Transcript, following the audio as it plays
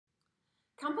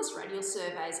Compass radial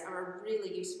surveys are a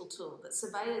really useful tool that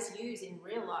surveyors use in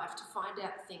real life to find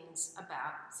out things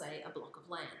about, say, a block of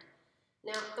land.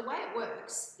 Now, the way it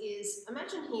works is,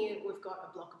 imagine here we've got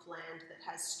a block of land that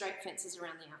has straight fences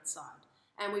around the outside,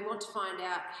 and we want to find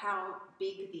out how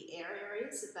big the area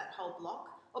is of that whole block,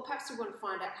 or perhaps we want to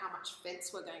find out how much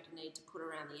fence we're going to need to put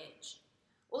around the edge.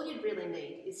 All you'd really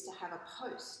need is to have a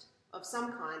post of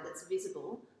some kind that's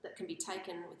visible, that can be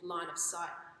taken with line of sight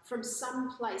from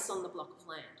some place on the block of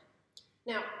land.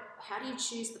 Now, how do you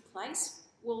choose the place?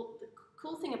 Well, the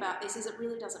cool thing about this is it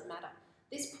really doesn't matter.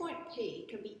 This point P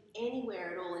can be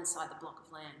anywhere at all inside the block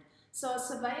of land. So a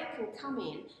surveyor can come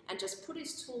in and just put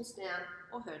his tools down,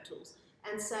 or her tools,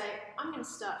 and say, I'm going to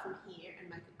start from here and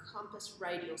make a compass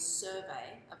radial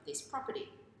survey of this property.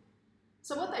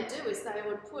 So what they do is they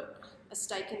would put a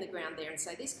stake in the ground there and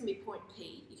say, this can be point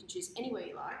P, you can choose anywhere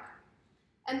you like,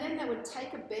 and then they would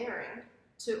take a bearing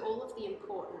to all of the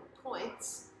important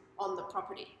points on the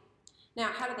property.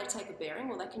 Now, how do they take a bearing?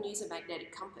 Well, they can use a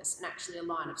magnetic compass and actually a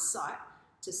line of sight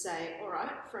to say, all right,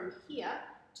 from here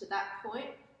to that point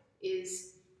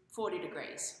is 40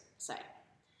 degrees, say.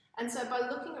 And so by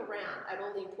looking around at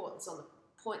all the importance on the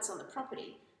points on the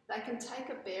property, they can take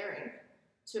a bearing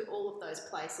to all of those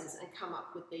places and come up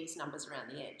with these numbers around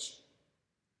the edge.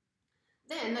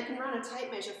 Then they can run a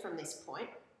tape measure from this point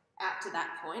out to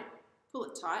that point, pull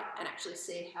it tight, and actually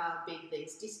see how big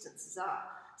these distances are.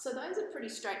 So those are pretty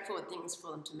straightforward things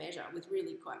for them to measure with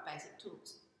really quite basic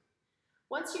tools.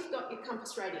 Once you've got your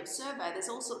compass radial survey, there's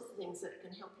all sorts of things that it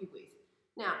can help you with.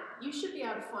 Now, you should be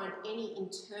able to find any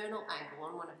internal angle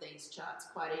on one of these charts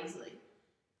quite easily,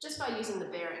 just by using the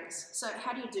bearings. So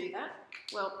how do you do that?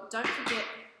 Well, don't forget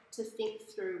to think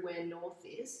through where north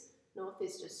is. North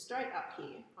is just straight up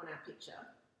here on our picture.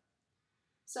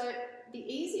 So the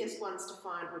easiest ones to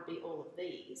find would be all of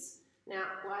these. Now,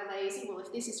 why are they easy? Well,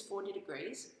 if this is 40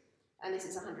 degrees and this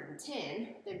is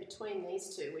 110, then between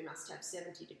these two we must have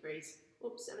 70 degrees,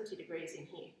 70 degrees in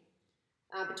here.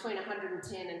 Between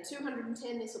 110 and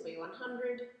 210, this will be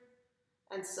 100,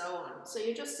 and so on. So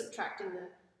you're just subtracting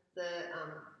the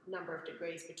number of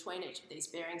degrees between each of these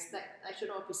bearings. They should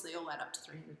obviously all add up to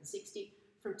 360.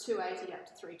 From 280 up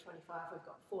to 325, we've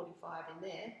got 45 in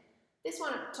there. This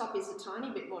one at the top is a tiny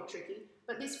bit more tricky,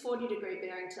 but this 40 degree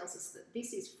bearing tells us that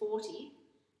this is 40,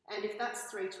 and if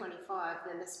that's 325,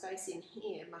 then the space in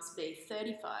here must be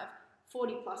 35.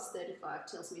 40 plus 35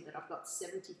 tells me that I've got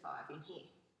 75 in here.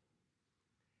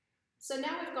 So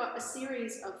now we've got a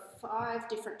series of 5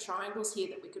 different triangles here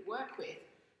that we could work with,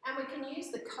 and we can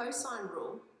use the cosine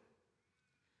rule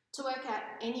to work out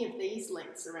any of these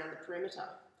lengths around the perimeter.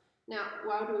 Now,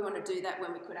 why do we want to do that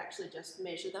when we could actually just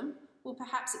measure them? Well,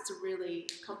 perhaps it's a really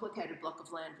complicated block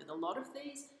of land with a lot of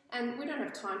these, and we don't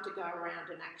have time to go around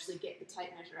and actually get the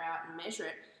tape measure out and measure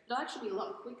it. It'll actually be a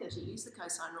lot quicker to use the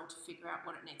cosine rule to figure out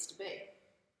what it needs to be.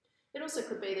 It also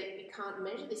could be that you can't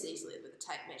measure this easily with a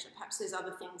tape measure. Perhaps there's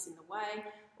other things in the way,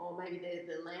 or maybe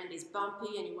the land is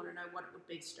bumpy and you want to know what it would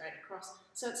be straight across.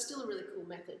 So it's still a really cool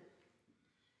method.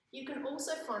 You can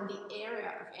also find the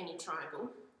area of any triangle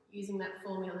using that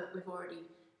formula that we've already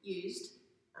used.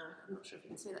 I'm not sure if you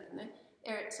can see that from there.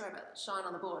 Area, sorry about that, shine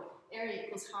on the board. Area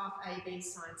equals half AB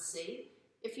sine C.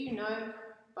 If you know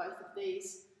both of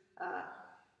these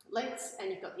lengths and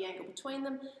you've got the angle between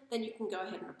them, then you can go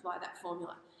ahead and apply that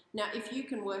formula. Now, if you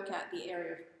can work out the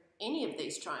area of any of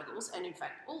these triangles, and in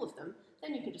fact all of them,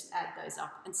 then you can just add those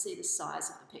up and see the size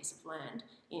of the piece of land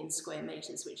in square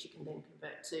metres, which you can then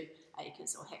convert to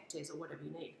acres or hectares or whatever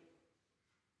you need.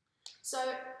 So,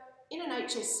 in an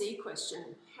HSC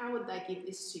question, how would they give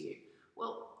this to you?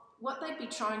 Well, what they'd be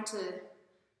trying to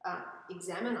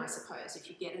examine, I suppose, if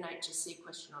you get an HSC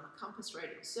question on a compass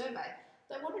radial survey,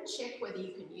 they want to check whether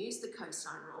you can use the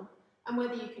cosine rule and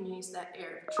whether you can use that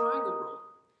area of a triangle rule.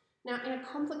 Now, in a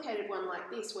complicated one like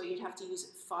this, where you'd have to use it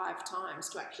 5 times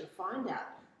to actually find out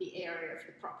the area of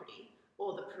the property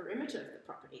or the perimeter of the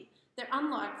property, they're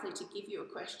unlikely to give you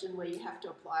a question where you have to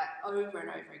apply it over and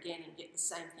over again and get the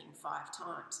same thing 5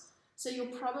 times. So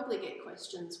you'll probably get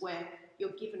questions where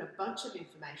you're given a bunch of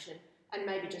information and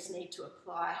maybe just need to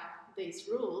apply these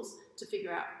rules to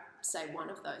figure out, say, one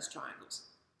of those triangles.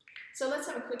 So let's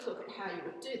have a quick look at how you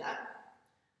would do that.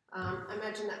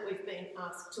 Imagine that we've been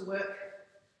asked to work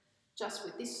just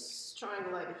with this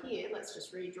triangle over here. Let's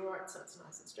just redraw it so it's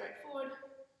nice and straightforward.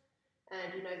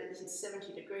 And you know that this is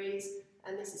 70 degrees,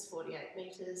 and this is 48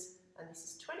 metres, and this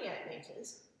is 28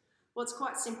 metres. Well, it's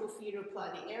quite simple for you to apply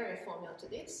the area formula to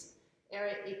this.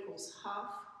 Area equals half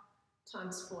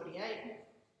times 48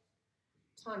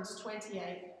 times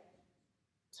 28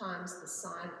 times the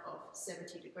sine of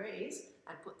 70 degrees,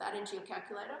 and put that into your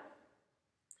calculator.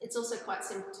 It's It's also quite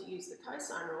simple to use the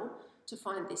cosine rule to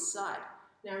find this side.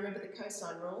 Now remember, the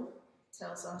cosine rule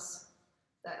tells us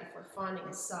that if we're finding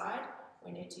a side,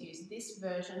 we need to use this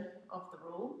version of the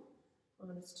rule,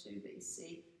 minus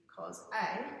 2bc cos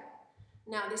A.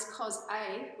 Now this cos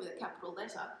A with a capital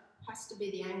letter has to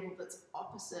be the angle that's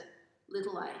opposite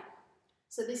little a.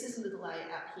 So this is little a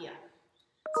out here.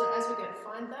 So as we're going to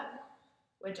find that,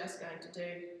 we're just going to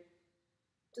do,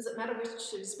 does it matter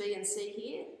which is B and C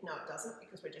here? No, it doesn't,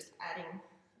 because we're just adding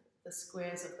the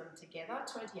squares of them together.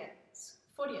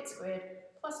 48 squared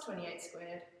plus 28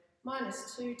 squared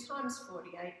minus 2 times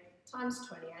 48 times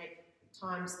 28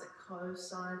 times the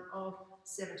cosine of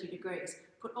 70 degrees.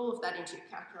 Put all of that into your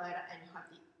calculator and you'll have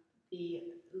the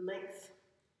length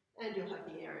and you'll have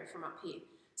the area from up here.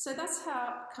 So that's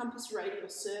how compass radial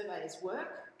surveys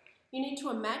work. You need to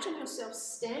imagine yourself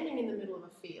standing in the middle of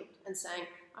a field and saying,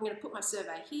 I'm going to put my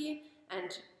survey here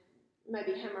and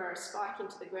maybe hammer a spike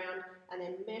into the ground and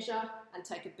then measure and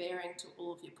take a bearing to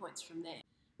all of your points from there.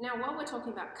 Now, while we're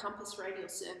talking about compass radial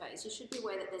surveys, you should be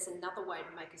aware that there's another way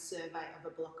to make a survey of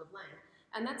a block of land,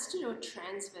 and that's to do a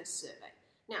transverse survey.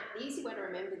 Now, the easy way to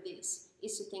remember this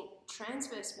is to think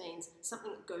transverse means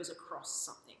something that goes across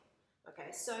something.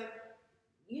 Okay, so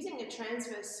using a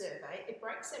transverse survey, it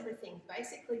breaks everything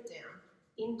basically down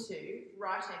into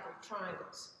right-angled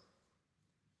triangles.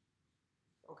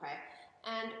 Okay,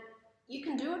 and you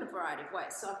can do it a variety of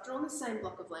ways. So I've drawn the same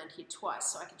block of land here twice,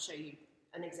 so I can show you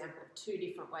an example of two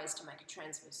different ways to make a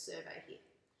transverse survey here.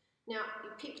 Now, you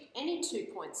pick any 2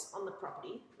 points on the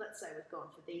property, let's say we've gone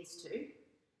for these two,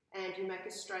 and you make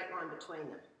a straight line between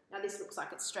them. Now this looks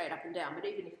like it's straight up and down, but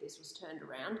even if this was turned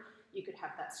around, you could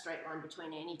have that straight line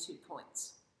between any 2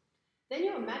 points. Then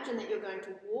you imagine that you're going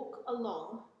to walk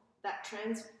along that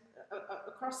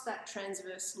across that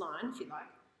transverse line, if you like,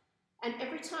 and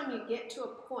every time you get to a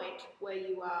point where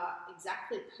you are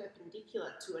exactly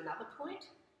perpendicular to another point,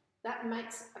 that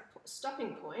makes a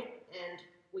stopping point, and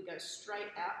we go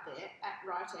straight out there at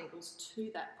right angles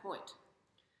to that point.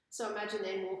 So imagine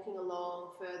then walking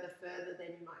along further,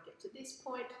 then you might get to this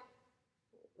point,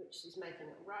 which is making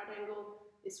a right angle.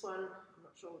 This one, I'm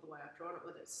not sure the way I've drawn it,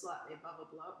 whether it's slightly above or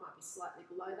below, it might be slightly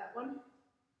below that one.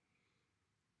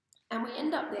 And we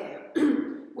end up there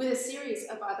with a series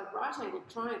of either right-angled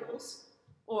triangles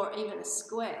or even a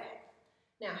square.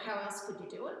 Now, how else could you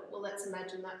do it? Well, let's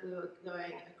imagine that we were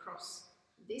going across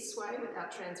this way with our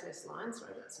transverse line.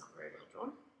 Sorry, that's not very well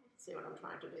drawn. See what I'm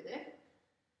trying to do there?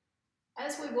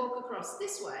 As we walk across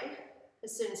this way,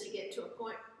 as soon as you get to a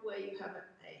point where you have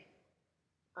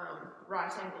a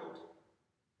right-angled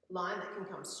line that can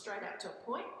come straight out to a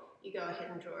point, you go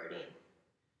ahead and draw it in.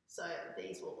 So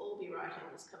these will all be right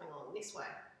angles coming along this way.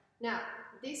 Now,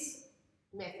 this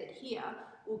method here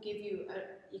will give you,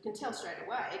 you can tell straight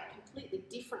away, completely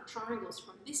different triangles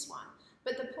from this one.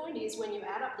 But the point is, when you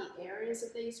add up the areas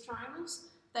of these triangles,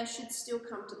 they should still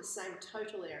come to the same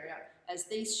total area as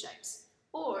these shapes.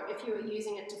 Or if you were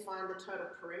using it to find the total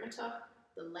perimeter,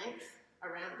 the length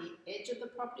around the edge of the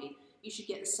property, you should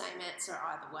get the same answer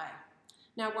either way.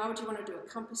 Now, why would you want to do a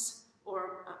compass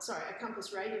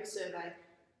radial survey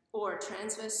or a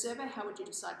transverse survey? How would you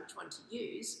decide which one to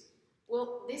use?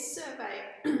 Well, this survey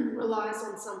relies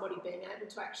on somebody being able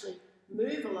to actually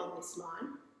move along this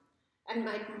line and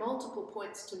make multiple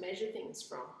points to measure things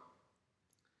from.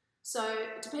 So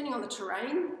depending on the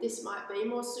terrain, this might be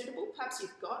more suitable. Perhaps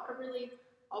you've got a really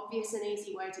obvious and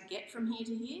easy way to get from here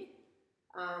to here.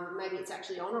 Maybe it's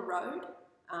actually on a road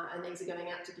and these are going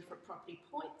out to different property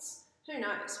points. Who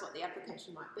knows what the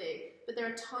application might be, but there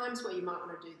are times where you might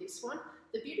want to do this one.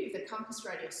 The beauty of the compass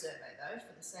radial survey, though,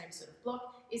 for the same sort of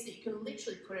block, is that you can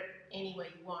literally put it anywhere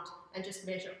you want and just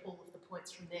measure all of the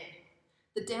points from there.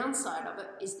 The downside of it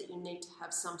is that you need to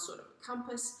have some sort of a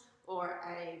compass or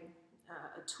a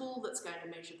tool that's going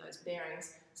to measure those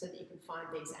bearings so that you can find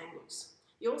these angles.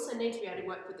 You also need to be able to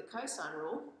work with the cosine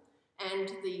rule and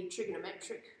the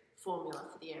trigonometric formula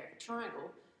for the area of a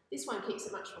triangle. This one keeps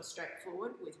it much more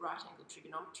straightforward with right-angled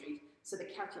trigonometry, so the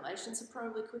calculations are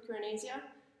probably quicker and easier,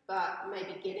 but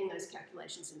maybe getting those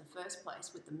calculations in the first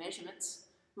place with the measurements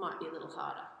might be a little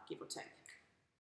harder, give or take.